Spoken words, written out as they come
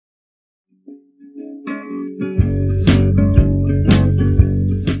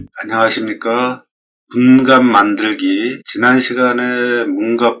안녕하십니까. 문갑 만들기. 지난 시간에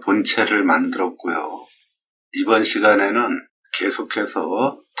문갑 본체를 만들었고요. 이번 시간에는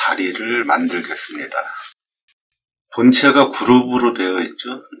계속해서 다리를 만들겠습니다. 본체가 그룹으로 되어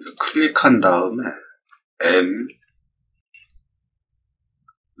있죠. 클릭한 다음에 M,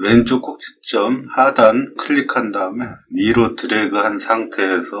 왼쪽 꼭지점 하단 클릭한 다음에 위로 드래그한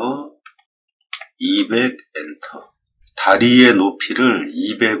상태에서 200 엔터. 다리의 높이를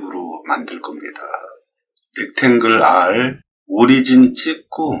 200으로 만들 겁니다. 렉탱글 R, 오리진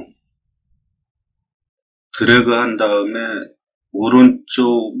찍고 드래그 한 다음에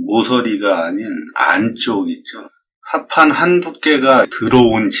오른쪽 모서리가 아닌 안쪽 있죠. 합판 한두 개가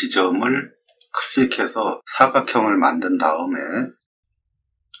들어온 지점을 클릭해서 사각형을 만든 다음에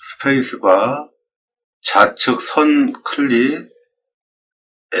스페이스바, 좌측 선 클릭,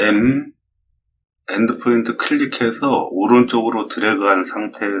 M, 엔드포인트 클릭해서 오른쪽으로 드래그한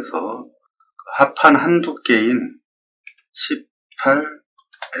상태에서 합판 한두 개인 18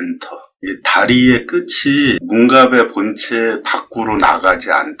 엔터. 이 다리의 끝이 문갑의 본체 밖으로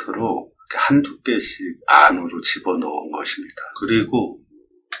나가지 않도록 한두 개씩 안으로 집어넣은 것입니다. 그리고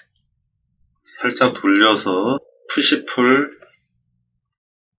살짝 돌려서 푸시풀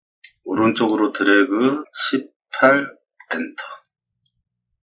오른쪽으로 드래그 18 엔터.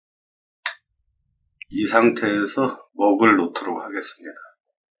 이 상태에서 먹을 놓도록 하겠습니다.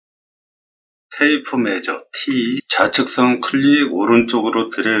 테이프 매저 T, 좌측선 클릭 오른쪽으로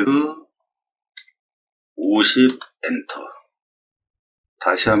드래그 50 엔터.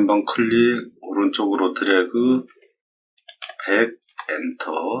 다시 한번 클릭 오른쪽으로 드래그 100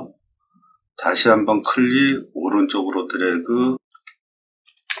 엔터. 다시 한번 클릭 오른쪽으로 드래그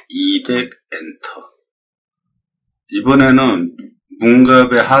 200 엔터. 이번에는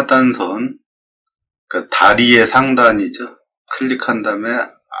문갑의 하단선, 그러니까 다리의 상단이죠. 클릭한 다음에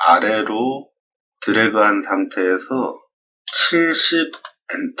아래로 드래그한 상태에서 70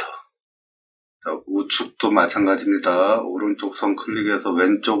 엔터. 우측도 마찬가지입니다. 오른쪽 선 클릭해서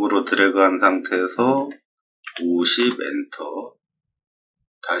왼쪽으로 드래그한 상태에서 50 엔터.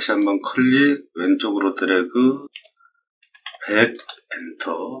 다시 한번 클릭 왼쪽으로 드래그 100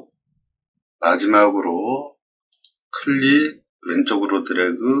 엔터. 마지막으로 클릭 왼쪽으로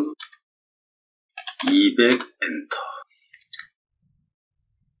드래그 200 엔터.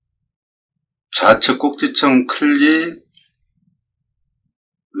 좌측 꼭지점 클릭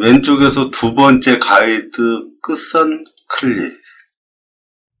왼쪽에서 두 번째 가이드 끝선 클릭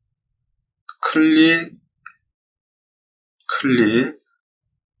클릭 클릭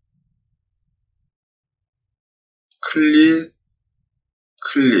클릭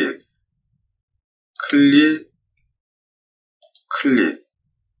클릭 클릭 클릭.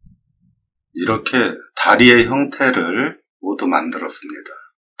 이렇게 다리의 형태를 모두 만들었습니다.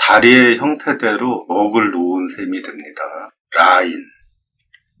 다리의 형태대로 먹을 놓은 셈이 됩니다. 라인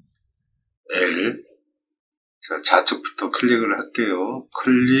L. 자, 좌측부터 클릭을 할게요.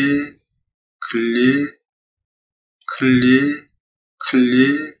 클릭 클릭 클릭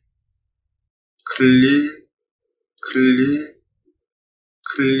클릭 클릭 클릭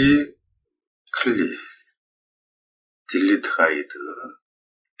클릭 클릭. 딜리트 가이드.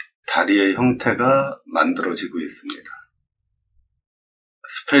 다리의 형태가 만들어지고 있습니다.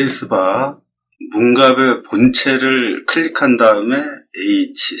 스페이스바, 문갑의 본체를 클릭한 다음에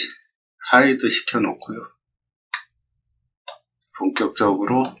H, 하이드 시켜놓고요.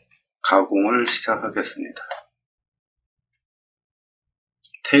 본격적으로 가공을 시작하겠습니다.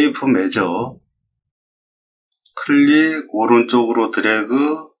 테이프 매저, 클릭 오른쪽으로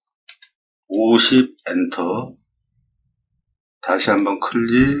드래그 50 엔터. 다시 한번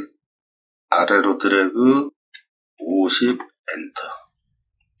클릭 아래로 드래그 50 엔터.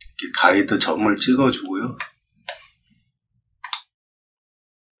 가이드 점을 찍어주고요.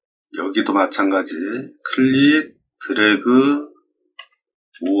 여기도 마찬가지 클릭 드래그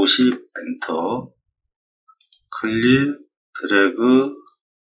 50 엔터. 클릭 드래그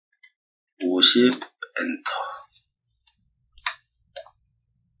 50 엔터.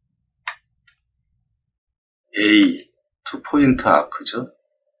 A 투포인트 아크죠.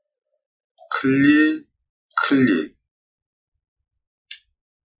 클릭 클릭.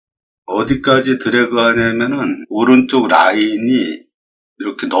 어디까지 드래그 하냐면은 오른쪽 라인이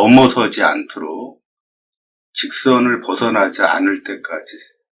이렇게 넘어서지 않도록 직선을 벗어나지 않을 때까지,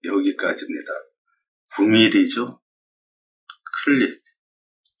 여기까지입니다. 9mm죠. 클릭.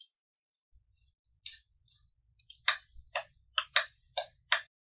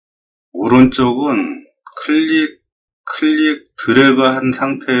 오른쪽은 클릭 드래그 한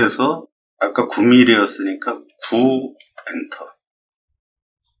상태에서 아까 9mm였으니까 9 엔터.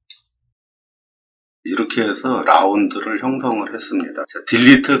 이렇게 해서 라운드를 형성을 했습니다. 자,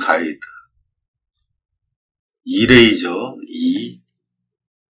 딜리트 가이드. 이레이저 2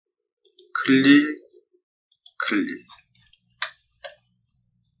 클릭 클릭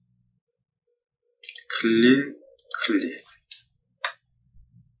클릭 클릭.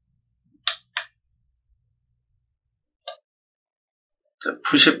 자,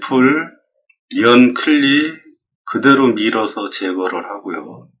 푸시풀 연 클릭 그대로 밀어서 제거를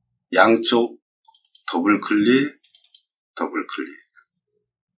하고요. 양쪽 더블 클릭 더블 클릭.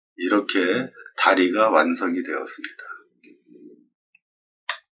 이렇게 다리가 완성이 되었습니다.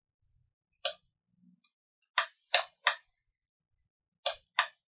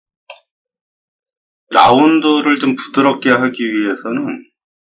 라운드를 좀 부드럽게 하기 위해서는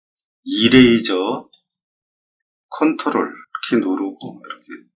이레이저 컨트롤 키 누르고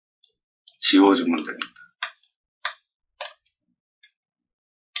이렇게 지워주면 됩니다.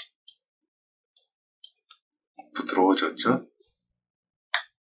 부드러워졌죠?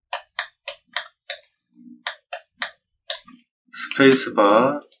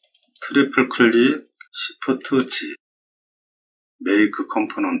 스페이스바 트리플 클릭 시프트 G 메이크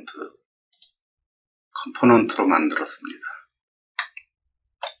컴포넌트로 만들었습니다.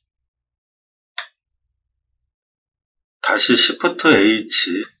 다시 시프트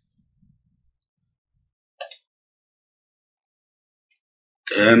H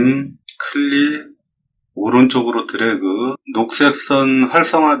M 클릭 오른쪽으로 드래그 녹색 선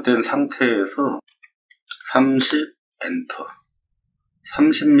활성화된 상태에서 30 엔터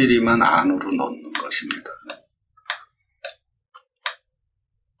 30mm만 안으로 넣는 것입니다.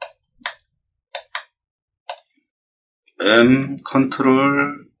 M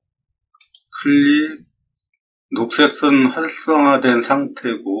컨트롤 클릭 녹색 선 활성화된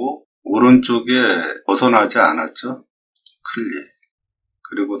상태고 오른쪽에 벗어나지 않았죠? 클릭.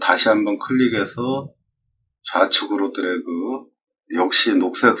 그리고 다시 한번 클릭해서 좌측으로 드래그 역시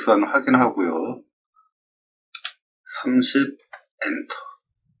녹색 선 확인하고요. 30 엔터.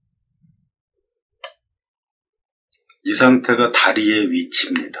 이 상태가 다리의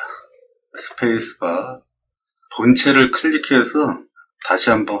위치입니다. 스페이스바 본체를 클릭해서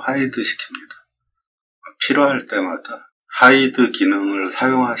다시 한번 하이드 시킵니다. 필요할 때마다 하이드 기능을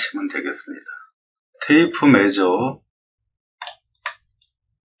사용하시면 되겠습니다. 테이프 메저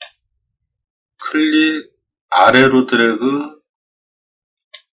클릭 아래로 드래그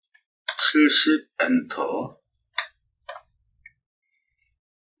 70 엔터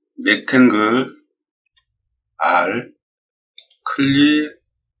렉탱글 R 클릭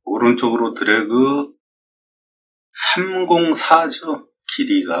오른쪽으로 드래그 304죠.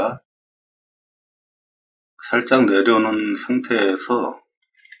 길이가 살짝 내려놓은 상태에서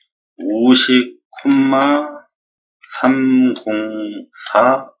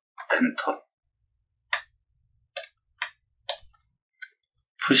 50,304 엔터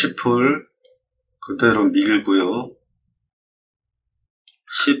푸시풀 그대로 밀고요.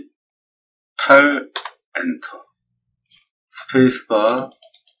 18 엔터 스페이스바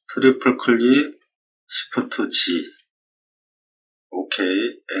트리플 클릭 시프트 G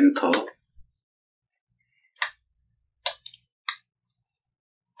오케이 엔터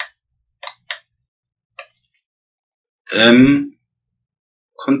M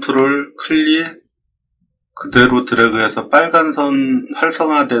컨트롤 클릭 그대로 드래그해서 빨간 선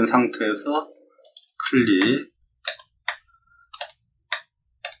활성화된 상태에서 클릭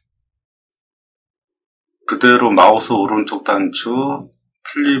그대로 마우스 오른쪽 단추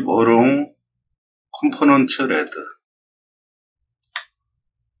플립 어롱 컴포넌트 레드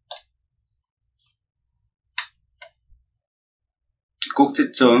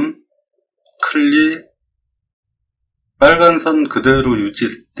꼭지점 클릭 빨간 선 그대로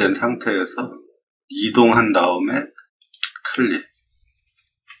유지된 상태에서 이동한 다음에 클릭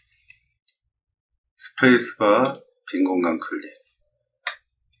스페이스바 빈 공간 클릭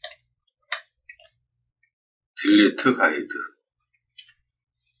딜리트 가이드.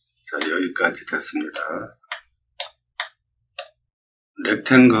 자, 여기까지 됐습니다.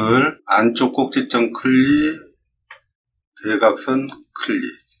 렉탱글 안쪽 꼭지점 클릭 대각선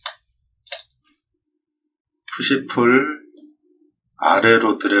클릭 푸시풀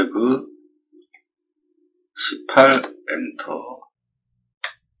아래로 드래그 18 엔터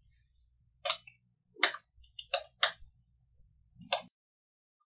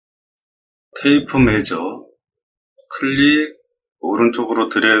테이프 메저 클릭 오른쪽으로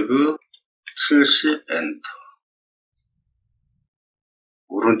드래그 70 엔터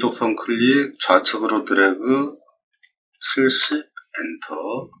오른쪽 선 클릭 좌측으로 드래그 70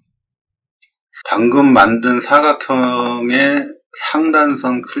 엔터 방금 만든 사각형의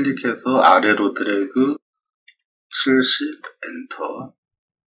상단선 클릭해서 아래로 드래그 70 엔터.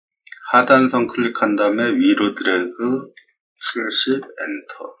 하단선 클릭한 다음에 위로 드래그 70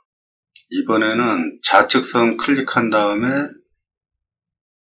 엔터. 이번에는 좌측선 클릭한 다음에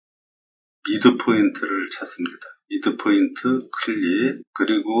미드 포인트를 찾습니다. 미드 포인트 클릭,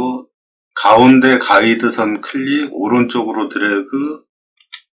 그리고 가운데 가이드선 클릭, 오른쪽으로 드래그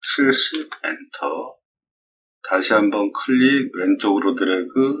 70 엔터. 다시 한번 클릭, 왼쪽으로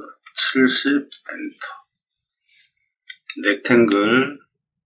드래그 70 엔터. 렉탱글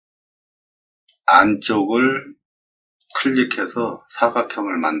안쪽을 클릭해서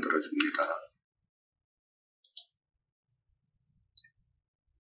사각형을 만들어줍니다.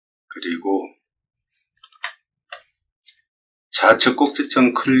 그리고 좌측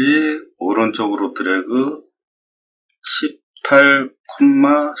꼭지점 클릭, 오른쪽으로 드래그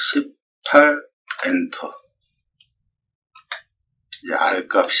 18,18 엔터. 이 R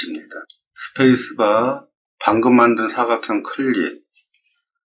값입니다. 스페이스바, 방금 만든 사각형 클릭,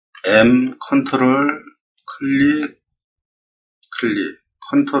 M 컨트롤 클릭,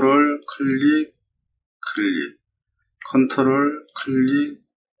 컨트롤 클릭, 컨트롤 클릭.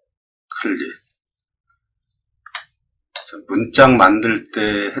 문짝 만들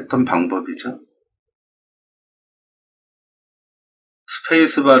때 했던 방법이죠.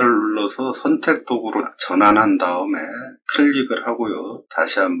 스페이스바를 눌러서 선택 도구로 전환한 다음에 클릭을 하고요.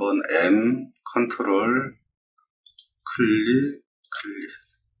 다시 한번 M 컨트롤 클릭,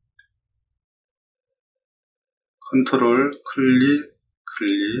 컨트롤 클릭,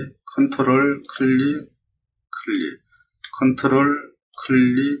 컨트롤 클릭, 컨트롤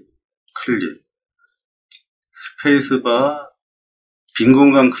클릭, 스페이스바 빈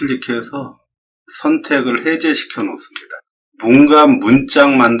공간 클릭해서 선택을 해제시켜 놓습니다. 뭔가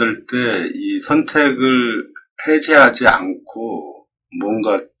문짝 만들 때 이 선택을 해제하지 않고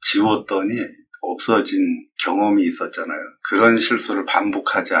뭔가 지웠더니 없어진 경험이 있었잖아요. 그런 실수를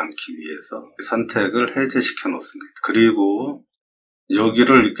반복하지 않기 위해서 선택을 해제시켜 놓습니다. 그리고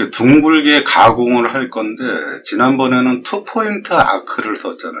여기를 이렇게 둥글게 가공을 할 건데, 지난번에는 투포인트 아크를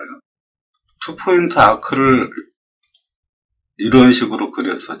썼잖아요. 투포인트 아크를 이런 식으로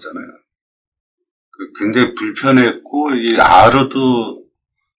그렸었잖아요. 굉장히 불편했고, 이 R도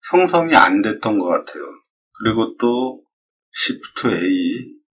형성이 안 됐던 것 같아요. 그리고 또 Shift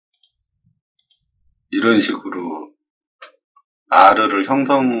A 이런 식으로 R를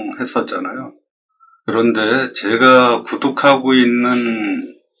형성했었잖아요. 그런데 제가 구독하고 있는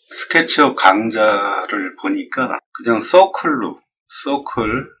스케치업 강좌를 보니까 그냥 서클로,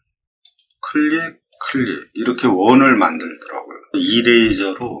 클릭, 이렇게 원을 만들더라고요.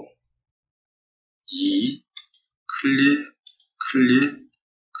 이레이저로 클릭,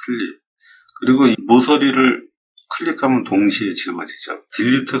 그리고 이 모서리를 클릭하면 동시에 지워지죠.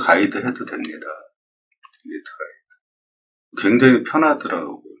 딜리트 가이드 해도 됩니다. 딜리트 가이드. 굉장히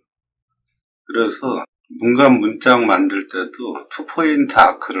편하더라고요. 그래서 문간 문짝 만들 때도 투포인트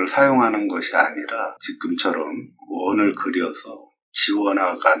아크를 사용하는 것이 아니라 지금처럼 원을 그려서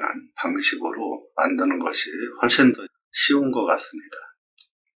지워나가는 방식으로 만드는 것이 훨씬 더 쉬운 것 같습니다.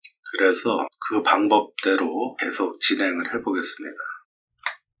 그래서 그 방법대로 계속 진행을 해보겠습니다.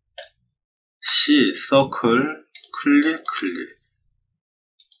 C, 서클, 클릭,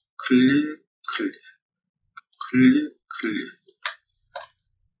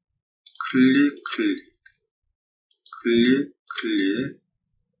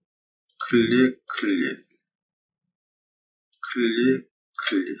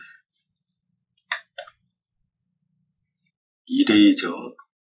 이레이저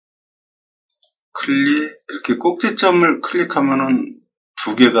클릭, 이렇게 꼭지점을 클릭하면은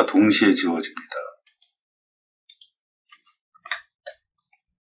두 개가 동시에 지워집니다.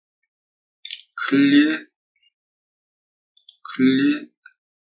 클릭,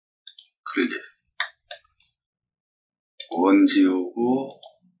 원 지우고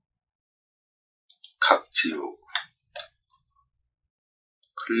각 지우고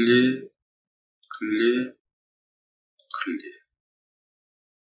클릭,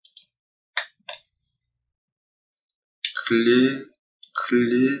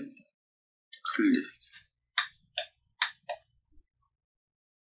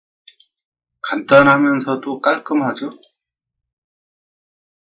 간단하면서도 깔끔하죠?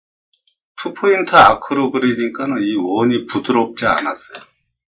 투포인트 아크로 그리니까는 이 원이 부드럽지 않았어요.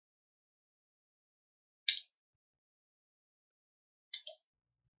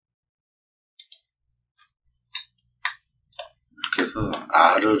 이렇게 해서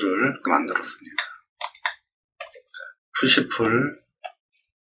R를 만들었습니다. 푸시풀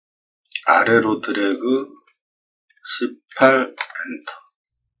아래로 드래그 18 엔터.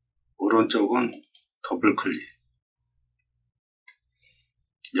 오른쪽은 더블 클릭.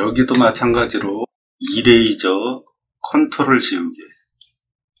 여기도 마찬가지로 이레이저 컨트롤 지우개.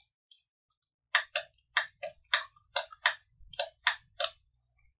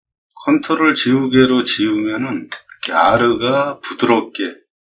 컨트롤 지우개로 지우면은 이렇게 아르가 부드럽게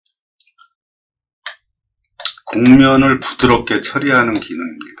곡면을 부드럽게 처리하는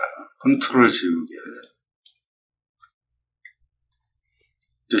기능입니다. 컨트롤 지우개.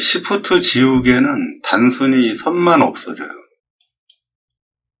 시프트 지우개는 단순히 선만 없어져요.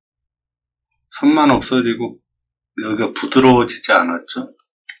 선만 없어지고 여기가 부드러워지지 않았죠?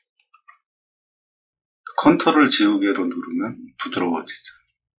 컨트롤 지우개로 누르면 부드러워지죠.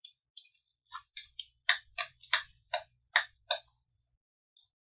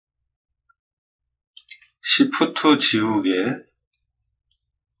 시프트 지우개,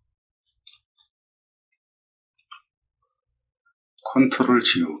 컨트롤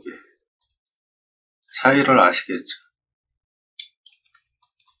지우개. 차이를 아시겠죠?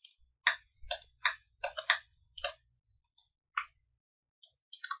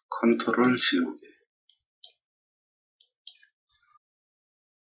 컨트롤 지우개.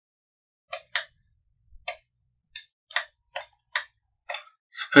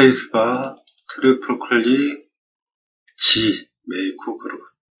 스페이스바, 트리플 클릭, G, 메이크 그룹.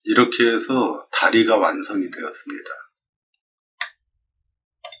 이렇게 해서 다리가 완성이 되었습니다.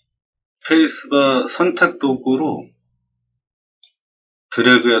 스페이스바 선택 도구로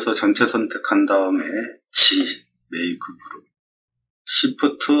드래그해서 전체 선택한 다음에 G, 메이크 그룹.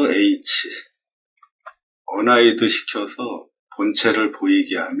 시프트 H, 어나이드 시켜서 본체를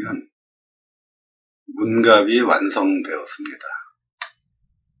보이게 하면 문갑이 완성되었습니다.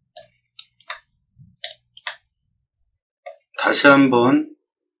 다시 한번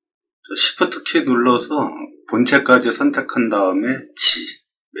시프트 키 눌러서 본체까지 선택한 다음에 G,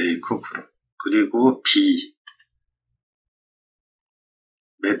 메이크 그룹, 그리고 B,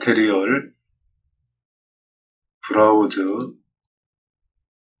 매테리얼, 브라우즈,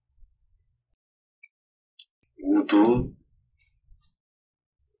 우드,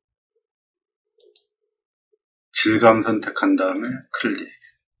 질감 선택한 다음에 클릭,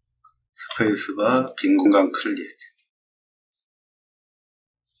 스페이스바, 빈 공간 클릭.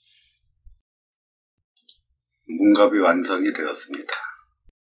 문갑이 완성이 되었습니다.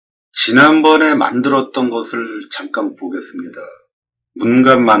 지난번에 만들었던 것을 잠깐 보겠습니다.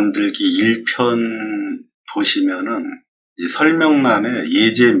 문갑 만들기 1편 보시면은 이 설명란에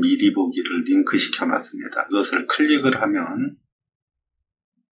예제 미리 보기를 링크 시켜놨습니다. 이것을 클릭을 하면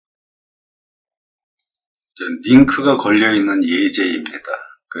링크가 걸려있는 예제입니다.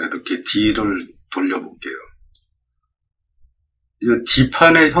 이렇게 D를 돌려볼게요. 이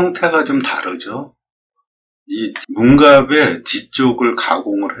D판의 형태가 좀 다르죠? 이 문갑의 뒤쪽을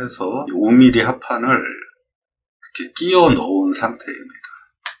가공을 해서 5mm 합판을 이렇게 끼워 넣은 상태입니다.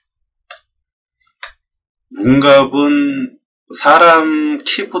 문갑은 사람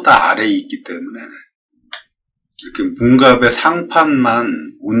키보다 아래에 있기 때문에 이렇게 문갑의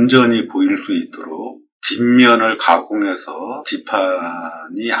상판만 온전히 보일 수 있도록 뒷면을 가공해서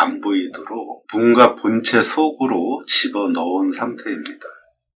뒷판이 안 보이도록 문갑 본체 속으로 집어넣은 상태입니다.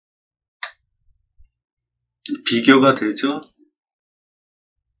 비교가 되죠?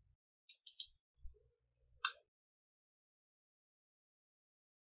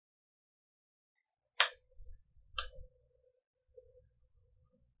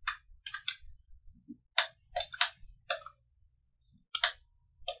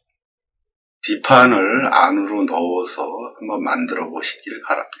 뒷판을 안으로 넣어서 한번 만들어 보시길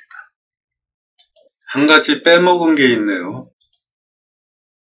바랍니다. 한 가지 빼먹은 게 있네요.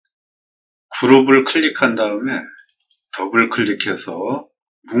 그룹을 클릭한 다음에 더블 클릭해서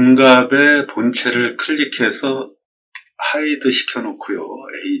문갑의 본체를 클릭해서 하이드 시켜 놓고요.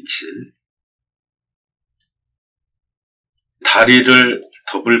 H, 다리를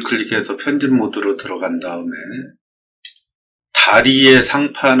더블 클릭해서 편집 모드로 들어간 다음에 다리의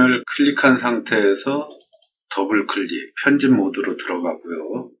상판을 클릭한 상태에서 더블 클릭, 편집 모드로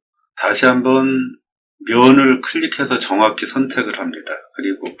들어가고요. 다시 한번 면을 클릭해서 정확히 선택을 합니다.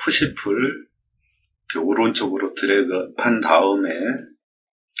 그리고 푸시풀 이렇게 오른쪽으로 드래그 한 다음에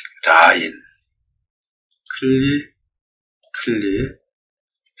라인, 클릭.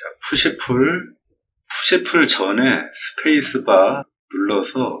 자, 푸시풀 전에 스페이스바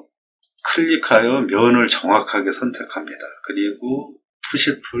눌러서 클릭하여 면을 정확하게 선택합니다. 그리고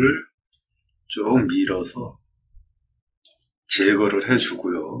푸시풀 쭉 밀어서 제거를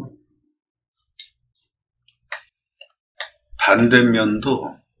해주고요.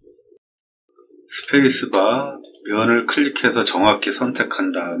 반대면도 스페이스바 면을 클릭해서 정확히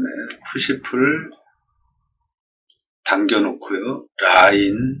선택한 다음에 푸시풀 당겨놓고요.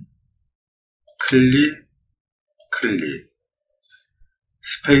 라인, 클릭,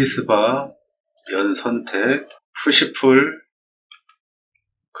 스페이스바, 면 선택, 푸시풀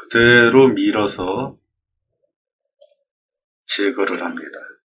그대로 밀어서 제거를 합니다.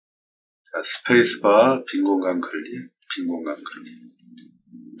 자, 스페이스바, 빈 공간 클릭,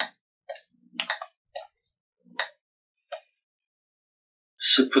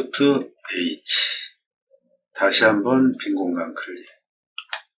 Shift H, 다시 한번 빈 공간 클릭.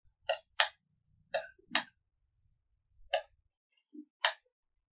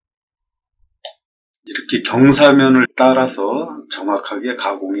 이렇게 경사면을 따라서 정확하게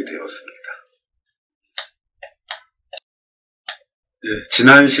가공이 되었습니다. 네,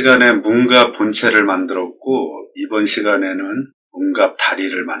 지난 시간에 문갑 본체를 만들었고 이번 시간에는 문갑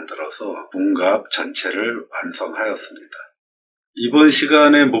다리를 만들어서 문갑 전체를 완성하였습니다. 이번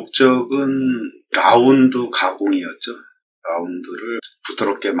시간의 목적은 라운드 가공이었죠. 라운드를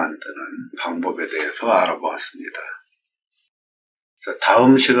부드럽게 만드는 방법에 대해서 알아보았습니다. 자,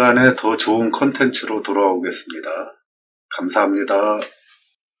 다음 시간에 더 좋은 컨텐츠로 돌아오겠습니다. 감사합니다.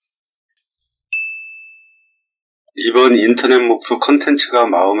 이번 인터넷 목수 컨텐츠가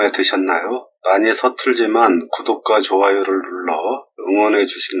마음에 드셨나요? 많이 서툴지만 구독과 좋아요를 눌러 응원해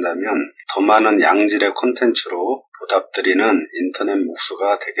주신다면 더 많은 양질의 컨텐츠로 보답드리는 인터넷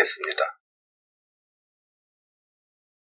목수가 되겠습니다.